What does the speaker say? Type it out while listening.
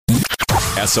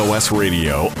SOS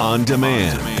Radio On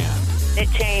Demand. It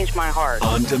changed my heart.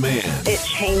 On Demand. It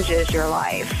changes your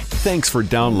life. Thanks for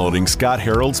downloading Scott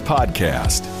Harold's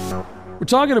podcast. We're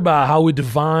talking about how we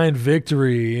define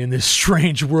victory in this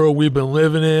strange world we've been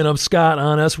living in. I'm Scott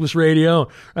on SOS Radio.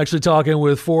 We're actually talking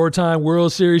with four-time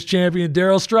World Series champion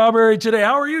Darryl Strawberry today.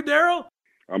 How are you, Darryl?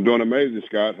 I'm doing amazing,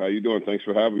 Scott. How you doing? Thanks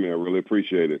for having me. I really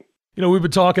appreciate it. You know, we've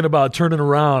been talking about turning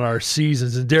around our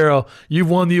seasons. And Darryl, you've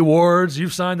won the awards,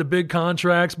 you've signed the big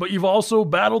contracts, but you've also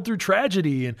battled through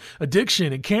tragedy and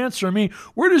addiction and cancer. I mean,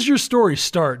 where does your story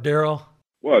start, Darryl?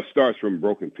 Well, it starts from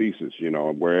broken pieces,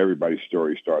 where everybody's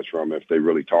story starts from if they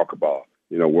really talk about,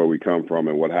 where we come from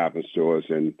and what happens to us.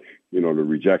 And, the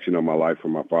rejection of my life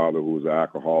from my father, who was an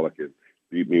alcoholic and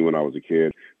beat me when I was a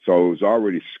kid. So it was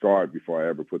already scarred before I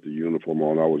ever put the uniform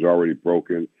on. I was already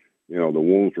broken. The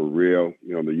wounds were real.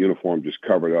 The uniform just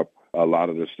covered up a lot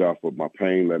of the stuff, but my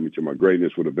pain led me to my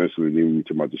greatness, would eventually lead me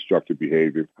to my destructive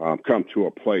behavior. Come to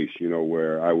a place,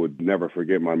 where I would never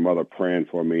forget my mother praying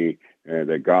for me and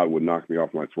that God would knock me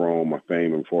off my throne, my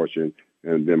fame and fortune,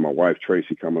 and then my wife,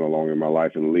 Tracy, coming along in my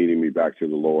life and leading me back to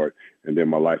the Lord, and then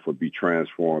my life would be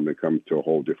transformed and come to a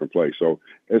whole different place. So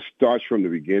it starts from the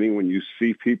beginning when you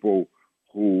see people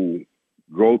who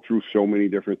go through so many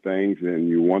different things and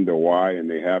you wonder why, and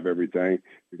they have everything,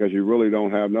 because you really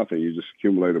don't have nothing. You just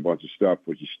accumulate a bunch of stuff,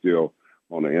 but you're still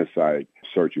on the inside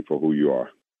searching for who you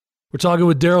are. We're talking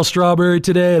with Darryl Strawberry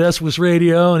today at SOS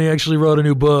Radio, and he actually wrote a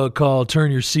new book called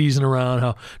Turn Your Season Around,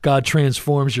 How God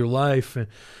Transforms Your Life. And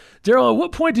Darryl, at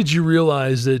what point did you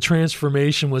realize that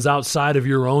transformation was outside of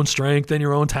your own strength and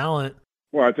your own talent?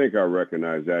 Well, I think I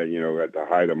recognized that, at the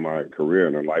height of my career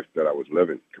and the life that I was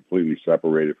living, completely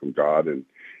separated from God. And,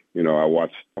 I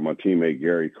watched my teammate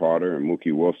Gary Carter and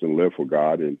Mookie Wilson live for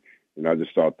God. And I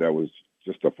just thought that was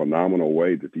just a phenomenal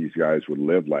way that these guys would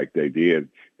live like they did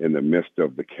in the midst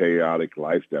of the chaotic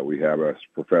life that we have as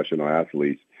professional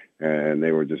athletes. And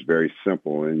they were just very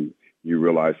simple, and you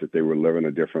realize that they were living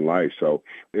a different life. So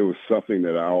it was something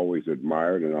that I always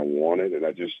admired and I wanted, and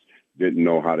I just didn't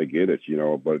know how to get it,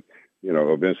 but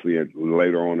eventually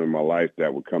later on in my life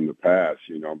that would come to pass.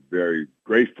 I'm very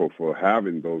grateful for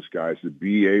having those guys to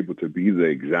be able to be the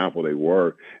example they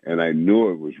were. And I knew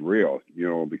it was real,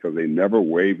 because they never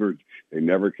wavered. They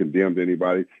never condemned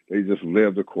anybody. They just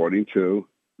lived according to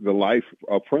the life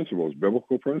of principles,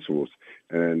 biblical principles.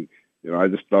 And, I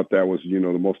just thought that was, the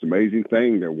most amazing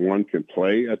thing, that one can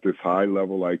play at this high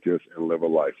level like this and live a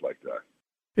life like that.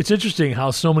 It's interesting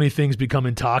how so many things become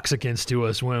intoxicants to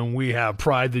us when we have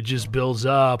pride that just builds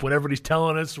up, when everybody's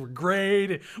telling us we're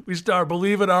great, we start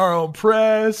believing our own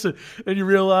press, and you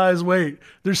realize, wait,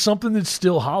 there's something that's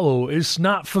still hollow. It's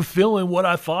not fulfilling what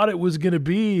I thought it was going to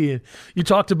be. And you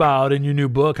talked about in your new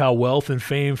book how wealth and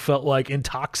fame felt like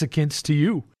intoxicants to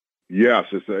you. Yes,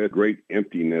 it's a great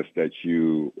emptiness that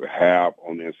you have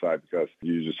on the inside because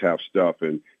you just have stuff,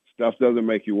 and stuff doesn't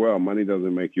make you well. Money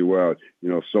doesn't make you well.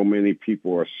 So many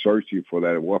people are searching for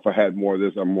that. Well, if I had more of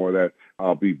this or more of that,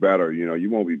 I'll be better. You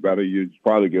won't be better. You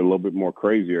probably get a little bit more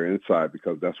crazier inside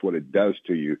because that's what it does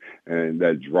to you. And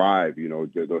that drive,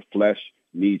 the flesh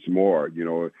needs more,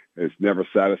 it's never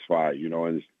satisfied,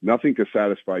 and nothing can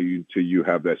satisfy you until you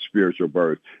have that spiritual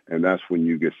birth. And that's when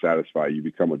you get satisfied. You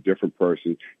become a different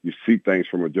person. You see things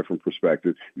from a different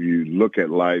perspective. You look at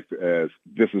life as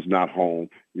this is not home.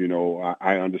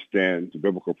 I understand the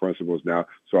biblical principles now,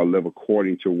 so I live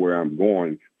according to where I'm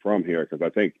going from here, because I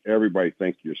think everybody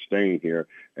thinks you're staying here.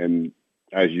 And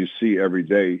as you see every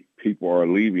day, people are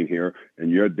leaving here,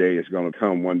 and your day is going to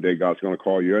come. One day God's going to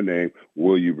call your name.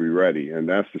 Will you be ready? And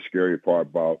that's the scary part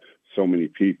about so many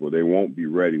people. They won't be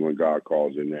ready when God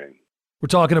calls their name. We're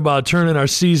talking about turning our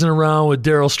season around with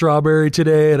Darryl Strawberry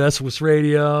today at SOS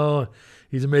Radio.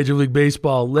 He's a Major League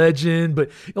Baseball legend,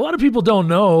 but a lot of people don't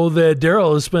know that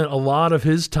Darryl has spent a lot of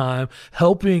his time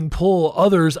helping pull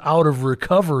others out of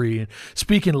recovery and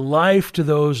speaking life to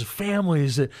those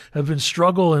families that have been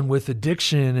struggling with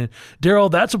addiction. And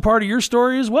Darryl, that's a part of your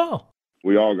story as well.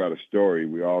 We all got a story.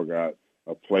 We all got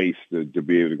a place to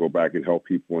be able to go back and help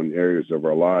people in areas of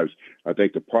our lives. I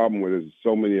think the problem with it is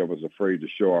so many of us are afraid to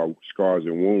show our scars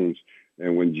and wounds.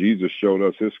 And when Jesus showed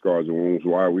us his scars and wounds,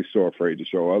 why are we so afraid to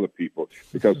show other people?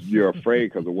 Because you're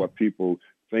afraid because of what people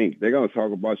think. They're going to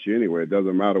talk about you anyway. It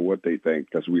doesn't matter what they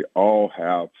think, because we all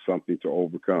have something to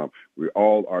overcome. We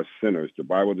all are sinners. The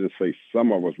Bible didn't say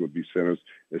some of us would be sinners.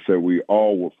 It said we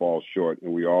all will fall short,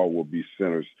 and we all will be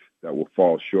sinners that will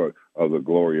fall short of the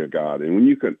glory of God. And when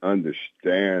you can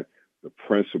understand the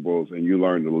principles and you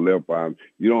learn to live by them,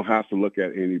 you don't have to look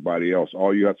at anybody else.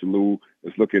 All you have to do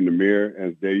is look in the mirror,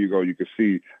 and there you go. You can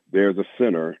see there's a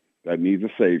sinner that needs a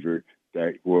Savior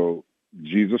that will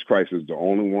Jesus Christ is the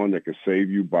only one that can save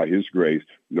you by his grace.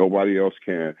 Nobody else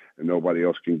can, and nobody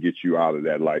else can get you out of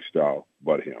that lifestyle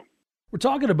but him. We're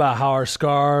talking about how our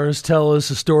scars tell us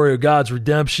the story of God's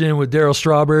redemption with Darryl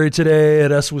Strawberry today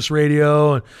at SWIS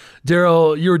Radio. And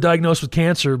Darryl, you were diagnosed with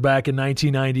cancer back in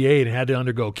 1998 and had to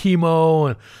undergo chemo.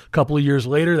 And a couple of years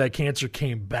later, that cancer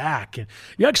came back. And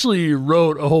you actually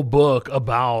wrote a whole book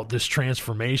about this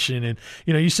transformation. And,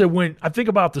 you said, when I think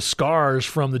about the scars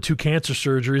from the 2 cancer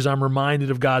surgeries, I'm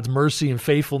reminded of God's mercy and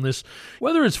faithfulness.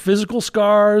 Whether it's physical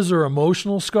scars or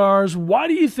emotional scars, why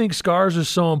do you think scars are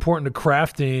so important to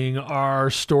crafting our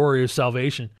story of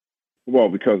salvation? Well,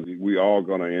 because we all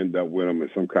going to end up with them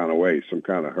in some kind of way, some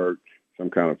kind of hurt,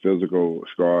 some kind of physical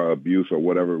scar, abuse, or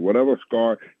whatever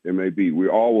scar it may be. We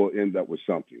all will end up with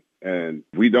something. And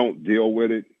if we don't deal with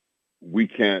it, we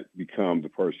can't become the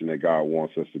person that God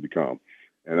wants us to become.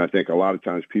 And I think a lot of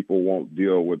times people won't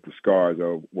deal with the scars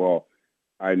of, well,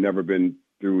 I've never been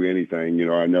through anything,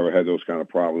 I never had those kind of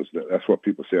problems. That's what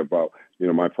people say about,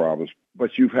 my problems.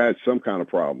 But you've had some kind of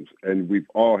problems, and we've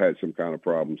all had some kind of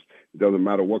problems. It doesn't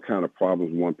matter what kind of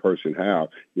problems one person have.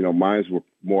 Mine were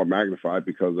more magnified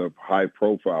because of high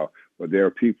profile. But there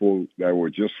are people that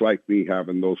were just like me,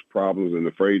 having those problems and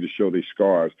afraid to show their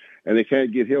scars, and they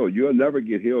can't get healed. You'll never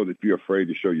get healed if you're afraid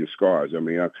to show your scars. I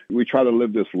mean, we try to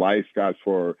live this life, God,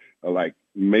 for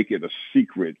make it a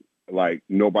secret, like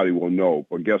nobody will know.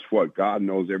 But guess what? God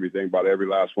knows everything about every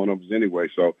last one of us anyway.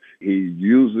 So he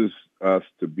uses us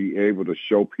to be able to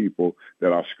show people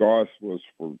that our scars was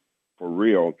for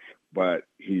real, but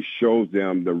he shows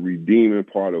them the redeeming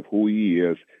part of who he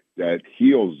is that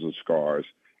heals the scars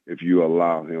if you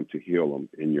allow him to heal them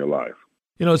in your life.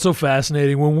 It's so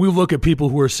fascinating. When we look at people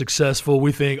who are successful,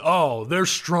 we think, oh, they're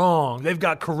strong. They've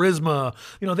got charisma.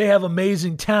 They have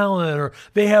amazing talent, or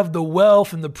they have the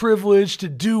wealth and the privilege to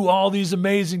do all these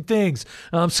amazing things.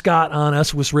 I'm Scott on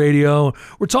SWIS Radio.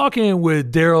 We're talking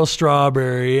with Darryl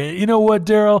Strawberry. And you know what,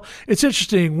 Darryl? It's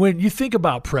interesting when you think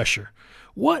about pressure.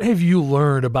 What have you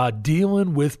learned about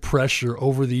dealing with pressure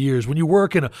over the years when you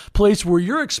work in a place where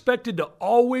you're expected to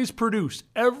always produce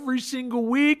every single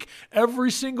week, every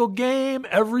single game,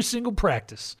 every single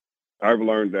practice? I've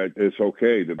learned that it's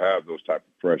okay to have those type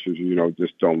of pressures.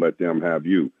 Just don't let them have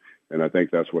you. And I think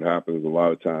that's what happens a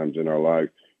lot of times in our life.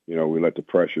 We let the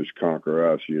pressures conquer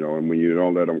us, and when you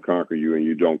don't let them conquer you and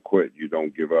you don't quit, you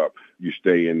don't give up, you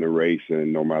stay in the race,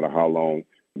 and no matter how long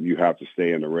you have to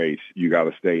stay in the race, you got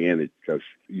to stay in it, because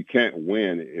you can't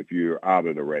win if you're out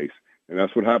of the race. And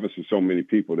that's what happens to so many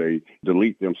people. They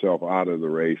delete themselves out of the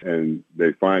race, and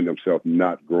they find themselves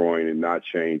not growing and not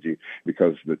changing,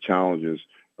 because the challenges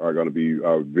are going to be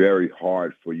very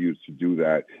hard for you to do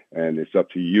that. And it's up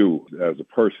to you as a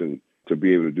person to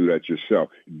be able to do that yourself.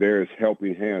 There's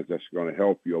helping hands that's going to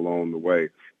help you along the way,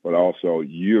 but also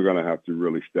you're going to have to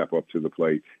really step up to the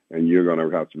plate, and you're going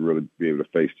to have to really be able to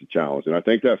face the challenge. And I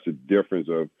think that's the difference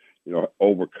of,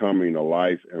 overcoming a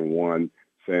life and one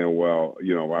saying, well,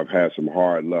 I've had some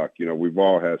hard luck. We've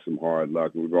all had some hard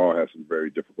luck, and we've all had some very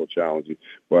difficult challenges,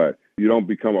 but you don't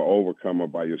become an overcomer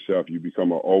by yourself. You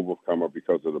become an overcomer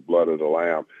because of the blood of the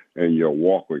Lamb and your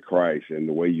walk with Christ and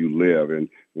the way you live. And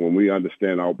when we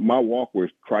understand my walk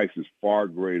with Christ is far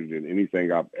greater than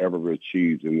anything I've ever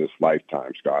achieved in this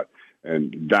lifetime, Scott.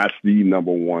 And that's the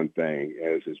number one thing,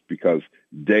 is because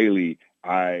daily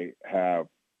I have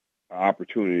an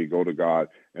opportunity to go to God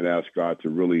and ask God to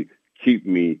really keep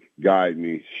me, guide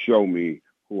me, show me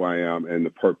who I am and the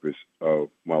purpose of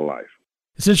my life.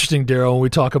 It's interesting, Darryl, when we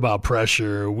talk about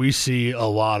pressure, we see a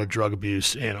lot of drug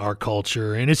abuse in our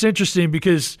culture. And it's interesting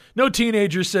because no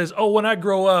teenager says, oh, when I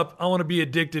grow up, I want to be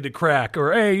addicted to crack.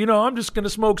 Or, hey, I'm just going to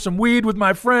smoke some weed with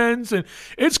my friends. And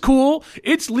it's cool.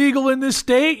 It's legal in this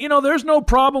state. There's no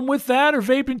problem with that, or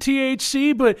vaping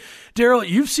THC. But, Darryl,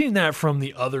 you've seen that from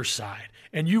the other side.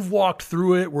 And you've walked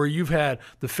through it where you've had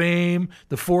the fame,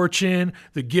 the fortune,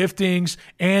 the giftings,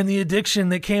 and the addiction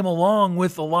that came along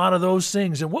with a lot of those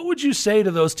things. And what would you say to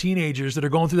those teenagers that are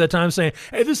going through that time saying,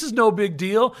 hey, this is no big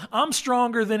deal. I'm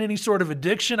stronger than any sort of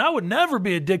addiction. I would never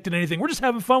be addicted to anything. We're just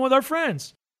having fun with our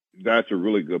friends. That's a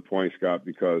really good point, Scott,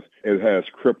 because it has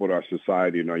crippled our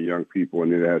society and our young people,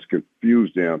 and it has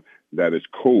confused them that it's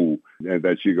cool and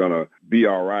that you're going to be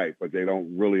all right, but they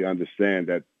don't really understand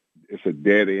that it's a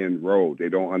dead-end road. They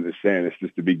don't understand. It's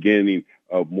just the beginning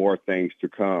of more things to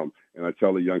come. And I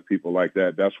tell the young people like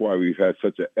that, that's why we've had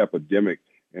such an epidemic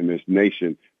in this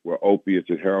nation where opiates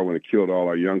and heroin have killed all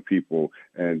our young people,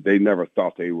 and they never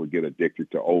thought they would get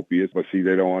addicted to opiates. But see,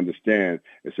 they don't understand.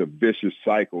 It's a vicious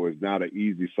cycle. It's not an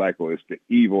easy cycle. It's the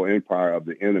evil empire of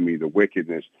the enemy, the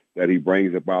wickedness that he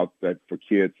brings about, that for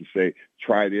kids to say,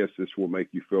 try this will make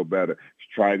you feel better.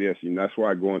 Try this. And that's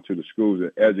why I go into the schools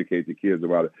and educate the kids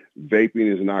about it.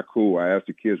 Vaping is not cool. I ask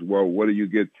the kids, well, what do you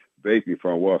get vaping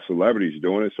from? Well, celebrities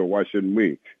doing it, so why shouldn't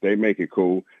we? They make it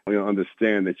cool. You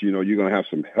understand that, you're going to have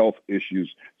some health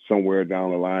issues somewhere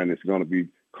down the line. It's going to be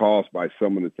caused by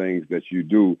some of the things that you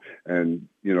do. And,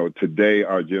 today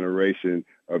our generation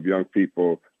of young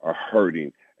people are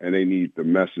hurting, and they need the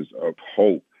message of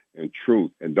hope and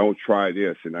truth. And don't try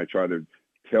this. And I try to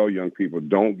tell young people,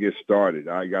 don't get started.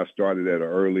 I got started at an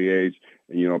early age,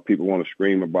 and, people want to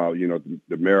scream about,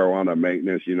 the marijuana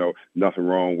maintenance, nothing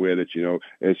wrong with it.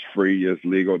 It's free, it's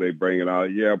legal, they bring it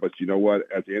out. Yeah, but you know what?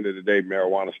 At the end of the day,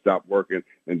 marijuana stopped working,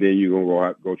 and then you're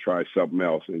going to go try something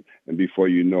else. And before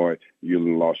you know it, you've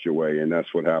lost your way. And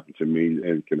that's what happened to me,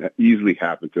 and can easily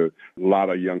happen to a lot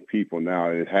of young people now.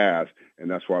 And it has. And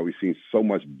that's why we've seen so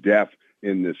much death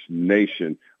in this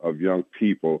nation of young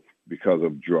people because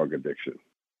of drug addiction.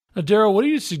 Now, Daryl, what do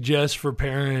you suggest for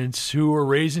parents who are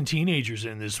raising teenagers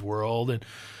in this world? And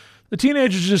the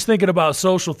teenagers are just thinking about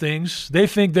social things. They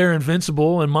think they're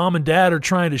invincible, and mom and dad are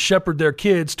trying to shepherd their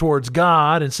kids towards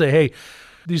God and say, hey,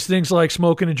 these things like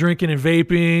smoking and drinking and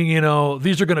vaping,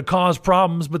 these are going to cause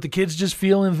problems, but the kids just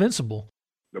feel invincible.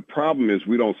 The problem is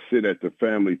we don't sit at the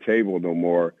family table no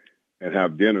more and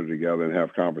have dinner together and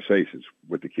have conversations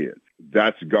with the kids.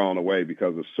 That's gone away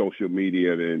because of social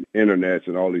media and internet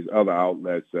and all these other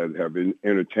outlets that have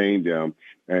entertained them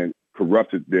and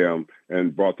corrupted them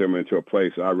and brought them into a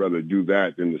place. I'd rather do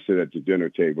that than to sit at the dinner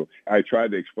table. I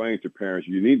tried to explain to parents,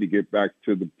 you need to get back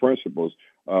to the principles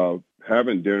of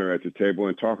having dinner at the table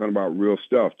and talking about real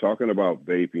stuff, talking about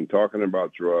vaping, talking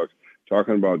about drugs,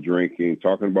 talking about drinking,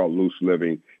 talking about loose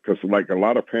living. Because like a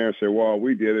lot of parents say, well,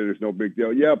 we did it, it's no big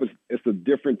deal. Yeah, but it's a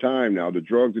different time now. The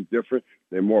drugs are different.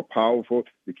 They're more powerful.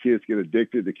 The kids get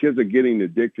addicted. The kids are getting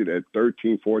addicted at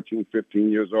 13, 14,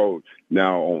 15 years old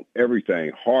now on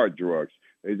everything, hard drugs.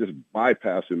 They just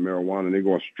bypassing marijuana, and they're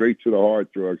going straight to the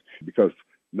hard drugs because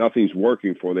nothing's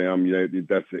working for them.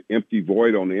 That's an empty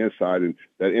void on the inside, and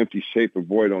that empty shape of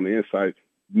void on the inside,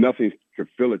 nothing could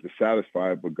fill it to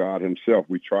satisfy it but God himself.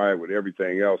 We try it with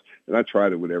everything else, and I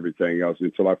tried it with everything else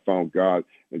until I found God,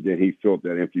 and then he filled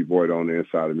that empty void on the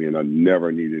inside of me, and I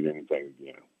never needed anything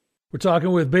again. We're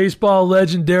talking with baseball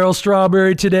legend Darryl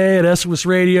Strawberry today at SOS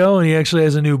Radio, and he actually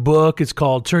has a new book. It's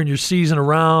called Turn Your Season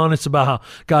Around. It's about how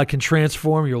God can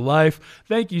transform your life.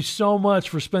 Thank you so much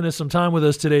for spending some time with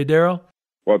us today, Darryl.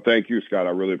 Well, thank you, Scott.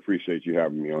 I really appreciate you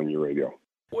having me on your radio.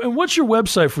 And what's your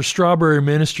website for Strawberry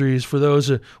Ministries for those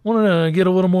that want to get a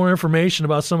little more information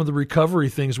about some of the recovery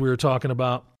things we were talking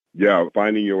about? Yeah,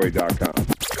 findingyourway.com.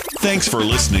 Thanks for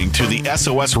listening to the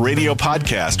SOS Radio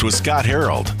Podcast with Scott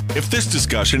Harold. If this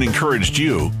discussion encouraged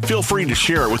you, feel free to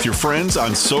share it with your friends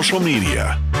on social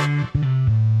media.